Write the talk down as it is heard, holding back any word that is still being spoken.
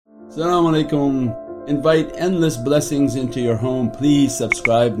As-salamu alaykum. Invite endless blessings into your home. Please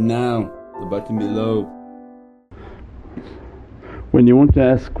subscribe now, the button below. When you want to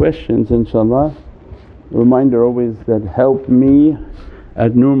ask questions, inshaAllah, a reminder always that help me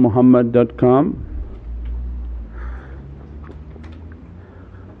at nurmuhammad.com.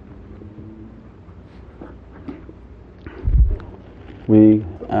 We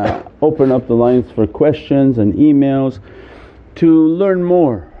open up the lines for questions and emails to learn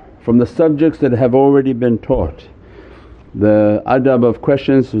more from the subjects that have already been taught. The adab of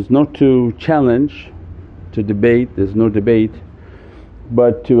questions is not to challenge, to debate, there's no debate,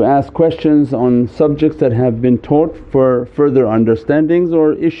 but to ask questions on subjects that have been taught for further understandings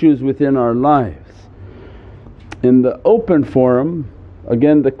or issues within our lives. In the open forum,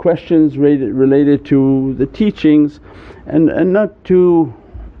 again the questions related to the teachings and not to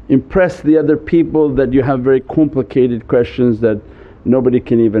impress the other people that you have very complicated questions that nobody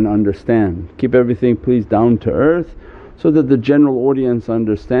can even understand. Keep everything please down to earth so that the general audience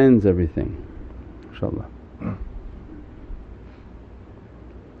understands everything, inshaAllah.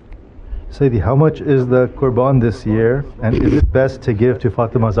 Sayyidi, how much is the Qurban this year and is it best to give to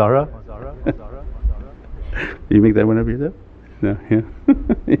Fatima Zahra? You make that one up yourself? No, yeah.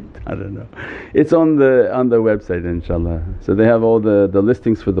 I don't know. It's on the website inshaAllah. So they have all the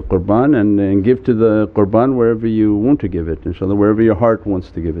listings for the Qurban and give to the Qurban wherever you want to give it inshaAllah, wherever your heart wants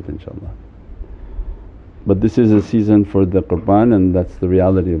to give it inshaAllah. But this is a season for the Qurban and that's the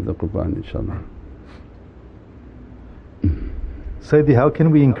reality of the Qurban inshaAllah. Sayyidi, how can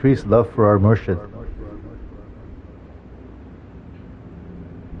we increase love for our murshid?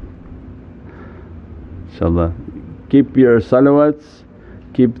 InshaAllah. Keep your salawats,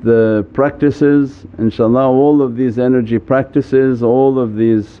 keep the practices, inshaAllah all of these energy practices, all of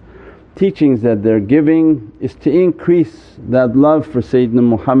these teachings that they're giving is to increase that love for Sayyidina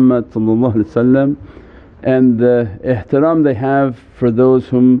Muhammad and the ihtiram they have for those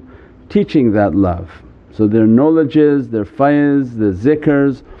whom teaching that love. So their knowledges, their faiz, their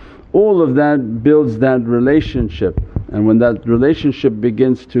zikrs, all of that builds that relationship, and when that relationship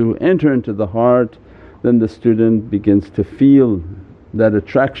begins to enter into the heart then the student begins to feel that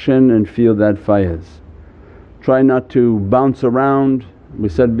attraction and feel that faiz. Try not to bounce around. We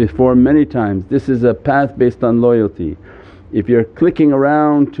said before many times, this is a path based on loyalty. If you're clicking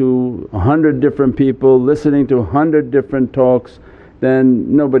around to 100 different people, listening to 100 different talks,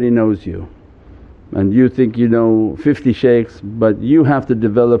 then nobody knows you. And you think you know 50 shaykhs, but you have to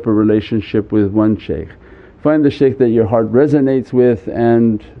develop a relationship with one shaykh. Find the shaykh that your heart resonates with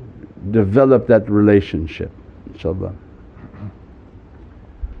and develop that relationship, inshaAllah.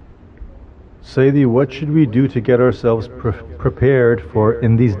 Sayyidi, what should we do to get ourselves prepared for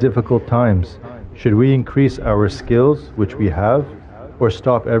in these difficult times? Should we increase our skills which we have or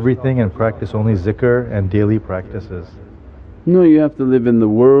stop everything and practice only zikr and daily practices? No, you have to live in the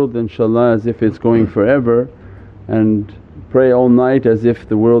world inshaAllah as if it's going forever and pray all night as if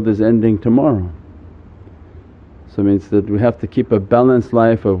the world is ending tomorrow. So it means that we have to keep a balanced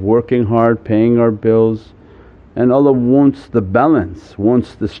life of working hard, paying our bills, and Allah wants the balance,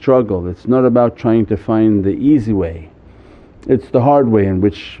 wants the struggle. It's not about trying to find the easy way, it's the hard way in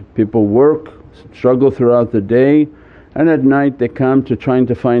which people work, struggle throughout the day, and at night they come to trying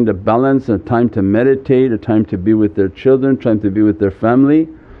to find a balance, a time to meditate, a time to be with their children, time to be with their family,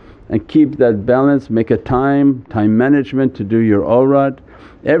 and keep that balance. Make a time management to do your awrad.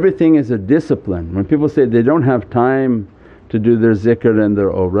 Everything is a discipline. When people say they don't have time to do their zikr and their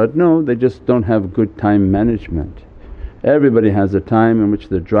awrad, no, they just don't have good time management. Everybody has a time in which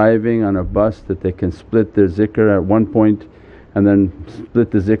they're driving on a bus that they can split their zikr at one point and then split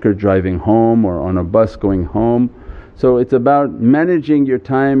the zikr driving home or on a bus going home. So it's about managing your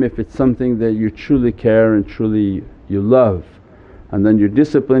time if it's something that you truly care and truly you love. And then you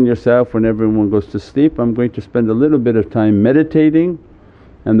discipline yourself when everyone goes to sleep, I'm going to spend a little bit of time meditating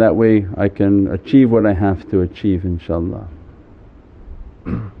and that way I can achieve what I have to achieve inshaAllah.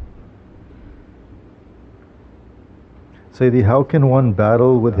 Sayyidi, how can one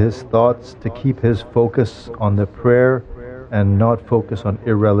battle with his thoughts to keep his focus on the prayer and not focus on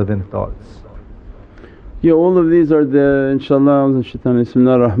irrelevant thoughts? Yeah, all of these are the inshaAllah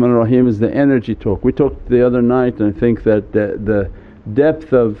Bismillahir Rahmanir Rahim is the energy talk. We talked the other night and I think that the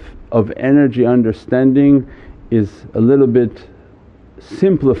depth of energy understanding is a little bit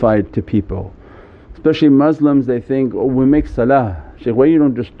simplified to people. Especially Muslims, they think, oh we make salah. Shaykh, why you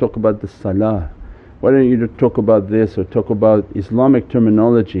don't just talk about the salah? Why don't you just talk about this or talk about Islamic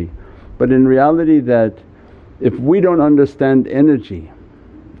terminology? But in reality that if we don't understand energy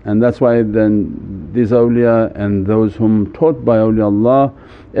And that's why then these awliya and those whom taught by awliyaullah,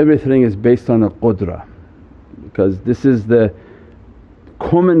 everything is based on a qudra, because this is the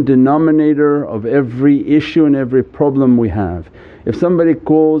common denominator of every issue and every problem we have. If somebody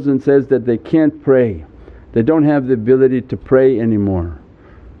calls and says that they can't pray, they don't have the ability to pray anymore,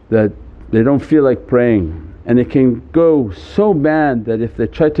 that they don't feel like praying, and it can go so bad that if they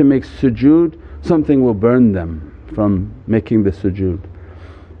try to make sujood, something will burn them from making the sujood.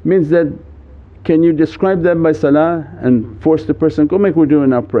 Means that, can you describe that by salah and force the person, go make wudu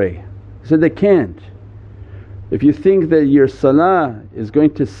and now pray? He said, they can't. If you think that your salah is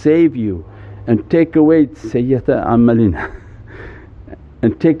going to save you and take away sayyata amalina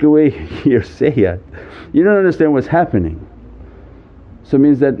and take away your sayyat, you don't understand what's happening. So it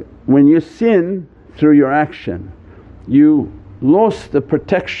means that when you sin through your action, you lost the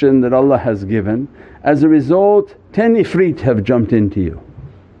protection that Allah has given. As a result 10 ifrit have jumped into you.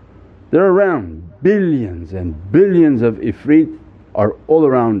 They're around, billions and billions of ifrit are all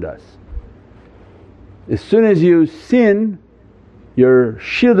around us. As soon as you sin, your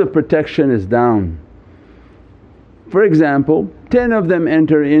shield of protection is down. For example, 10 of them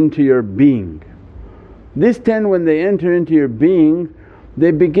enter into your being. These 10 when they enter into your being,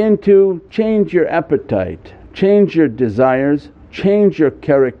 they begin to change your appetite, change your desires, change your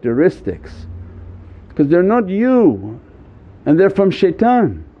characteristics, because they're not you and they're from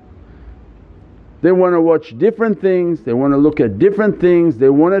shaitan. They want to watch different things, they want to look at different things, they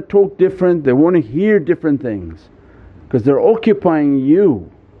want to talk different, they want to hear different things, because they're occupying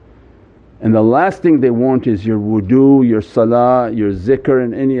you. And the last thing they want is your wudu, your salah, your zikr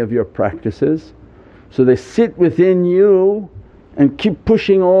and any of your practices. So they sit within you and keep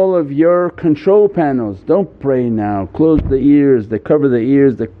pushing all of your control panels, don't pray now, close the ears, they cover the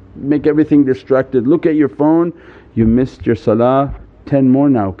ears, they make everything distracted. Look at your phone, you missed your salah, 10 more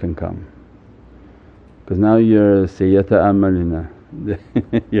now can come. Because now your sayyata amalina,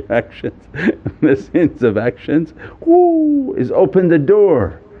 your actions, the sins of actions, is open the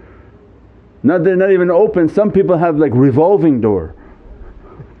door. They're not even open, some people have like revolving door.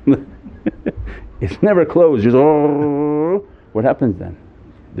 It's never closed, just what happens then?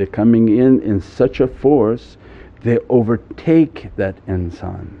 They're coming in such a force, they overtake that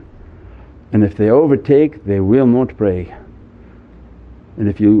insan. And if they overtake, they will not pray. And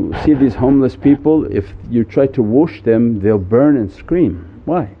if you see these homeless people, if you try to wash them, they'll burn and scream.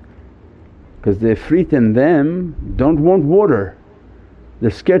 Why? Because the ifrit in them don't want water. They're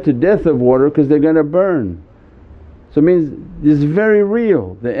scared to death of water because they're going to burn. So it means this is very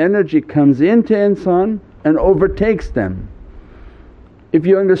real, the energy comes into insan and overtakes them. If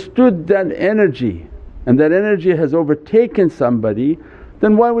you understood that energy and that energy has overtaken somebody,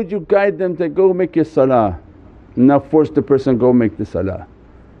 then why would you guide them to go make your salah? Now force the person, go make the salah.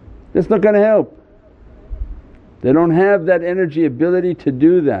 That's not going to help. They don't have that energy ability to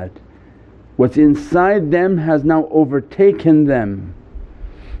do that. What's inside them has now overtaken them.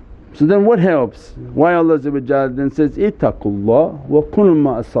 So then what helps? Why Allah then says, ittaqullah wa kunu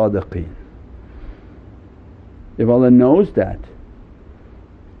ma'a sadiqeen. If Allah knows that,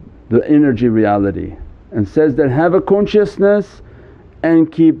 the energy reality, and says that, have a consciousness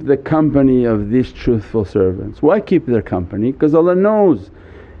and keep the company of these truthful servants. Why keep their company? Because Allah knows,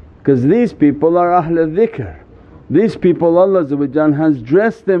 because these people are Ahl dhikr. These people Allah has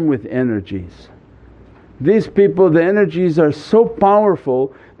dressed them with energies. These people, the energies are so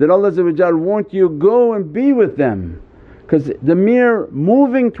powerful that Allah want you go and be with them, because the mere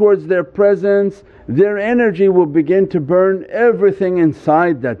moving towards their presence, their energy will begin to burn everything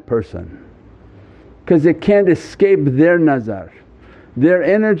inside that person, because it can't escape their nazar. Their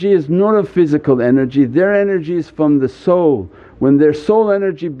energy is not a physical energy, their energy is from the soul. When their soul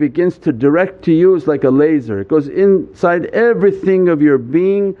energy begins to direct to you, it's like a laser, it goes inside everything of your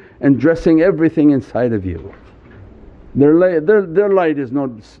being and dressing everything inside of you. Their light is not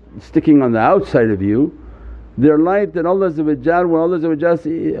sticking on the outside of you, their light that Allah when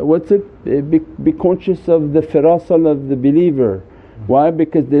Allah what's it? Be conscious of the firasal of the believer. Why?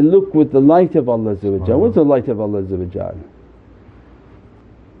 Because they look with the light of Allah. What's the light of Allah?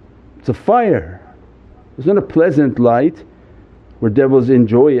 It's a fire, it's not a pleasant light where devils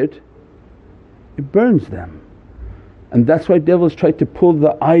enjoy it, it burns them. And that's why devils try to pull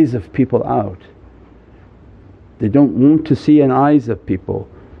the eyes of people out. They don't want to see an eyes of people.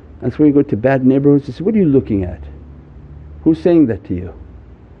 That's why you go to bad neighborhoods and say, what are you looking at? Who's saying that to you?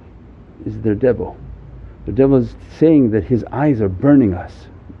 Is their devil. The devil is saying that his eyes are burning us,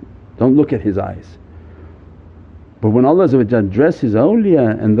 don't look at his eyes. But when Allah addresses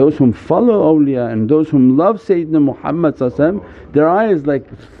awliya and those whom follow awliya and those whom love Sayyidina Muhammad, their eyes like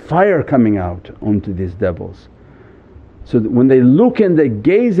fire coming out onto these devils. So that when they look and they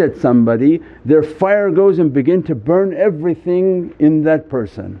gaze at somebody, their fire goes and begin to burn everything in that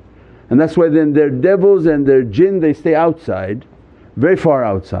person. And that's why then their devils and their jinn, they stay outside, very far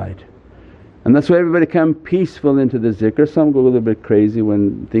outside. And that's why everybody come peaceful into the zikr. Some go a little bit crazy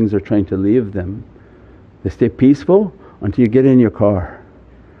when things are trying to leave them. They stay peaceful until you get in your car.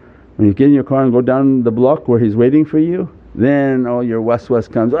 When you get in your car and go down the block where he's waiting for you, then all your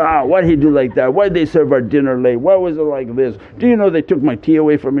waswas comes, why'd he do like that? Why'd they serve our dinner late? Why was it like this? Do you know they took my tea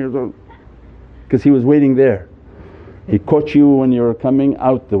away from me? Because he was waiting there. He caught you when you were coming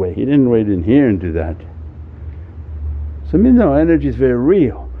out the way, he didn't wait in here and do that. So no, energy is very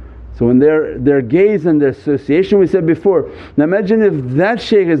real. So when their gaze and their association, we said before, now imagine if that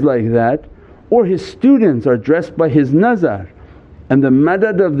shaykh is like that, or his students are dressed by his nazar, and the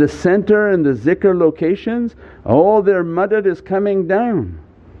madad of the center and the zikr locations, all their madad is coming down.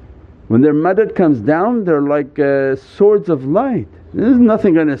 When their madad comes down, they're like swords of light. There's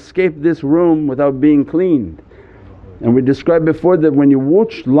nothing going to escape this room without being cleaned. And we described before that when you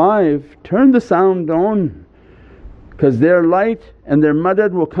watch live, turn the sound on, because their light and their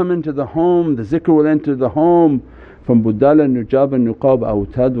madad will come into the home, the zikr will enter the home. From Budala, Nujaba, Nuqab,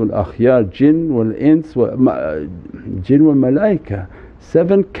 Awtad wal Akhyar, Jinn wal Ins, Jinn wal Malaika.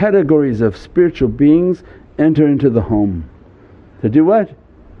 7 categories of spiritual beings enter into the home. To do what?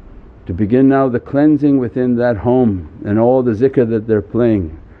 To begin now the cleansing within that home and all the zikr that they're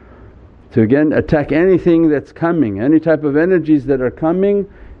playing. To again attack anything that's coming, any type of energies that are coming,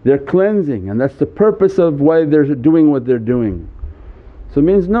 they're cleansing, and that's the purpose of why they're doing what they're doing. So it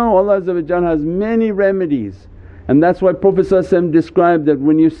means no, Allah has many remedies. And that's why Prophet described that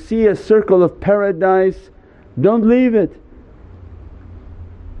when you see a circle of paradise, don't leave it.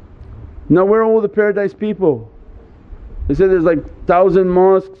 Now where are all the paradise people? They said there's like 1,000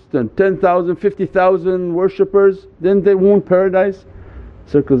 mosques and 10,000, 50,000 worshippers, then they want paradise.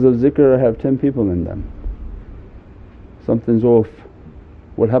 Circles of zikr have 10 people in them. Something's off.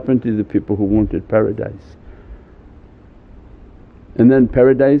 What happened to the people who wanted paradise? And then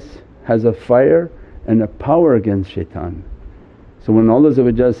paradise has a fire and a power against shaitan. So when Allah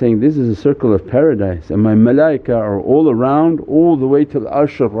is saying, this is a circle of paradise and my malaika are all around all the way till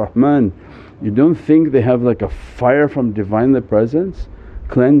Arsh ar-Rahman, you don't think they have like a fire from Divinely Presence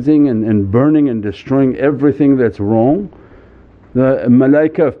cleansing and burning and destroying everything that's wrong? The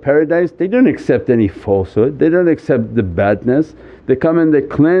malaika of paradise, they don't accept any falsehood, they don't accept the badness, they come and they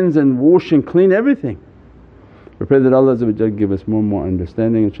cleanse and wash and clean everything. We pray that Allah give us more and more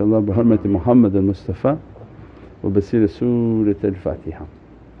understanding, inshaAllah, bi hurmati Muhammad al-Mustafa wa basira Surat al-Fatiha.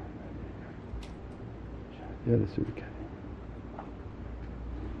 Ya Rasul Kareem.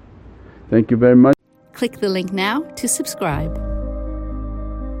 Thank you very much. Click the link now to subscribe.